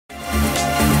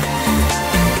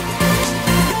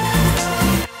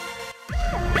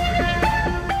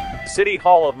City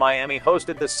Hall of Miami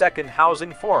hosted the second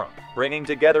Housing Forum, bringing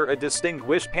together a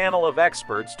distinguished panel of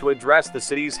experts to address the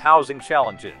city's housing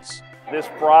challenges. This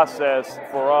process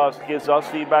for us gives us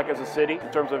feedback as a city in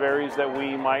terms of areas that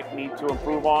we might need to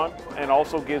improve on, and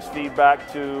also gives feedback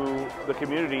to the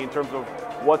community in terms of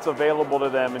what's available to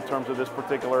them in terms of this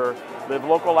particular Live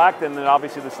Local Act, and then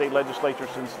obviously the state legislature,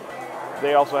 since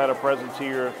they also had a presence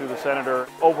here through the senator.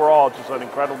 Overall, just an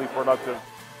incredibly productive.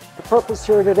 The purpose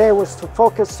here today was to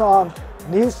focus on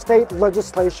new state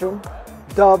legislation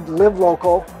dubbed Live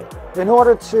Local in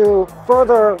order to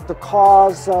further the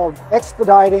cause of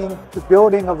expediting the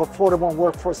building of affordable and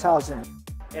workforce housing.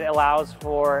 It allows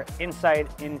for insight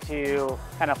into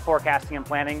kind of forecasting and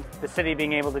planning. The city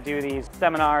being able to do these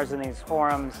seminars and these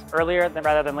forums earlier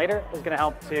rather than later is going to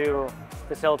help to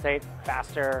facilitate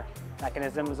faster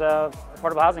mechanisms of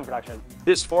affordable housing production.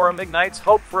 This forum ignites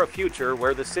hope for a future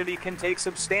where the city can take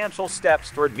substantial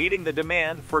steps toward meeting the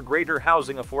demand for greater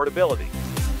housing affordability.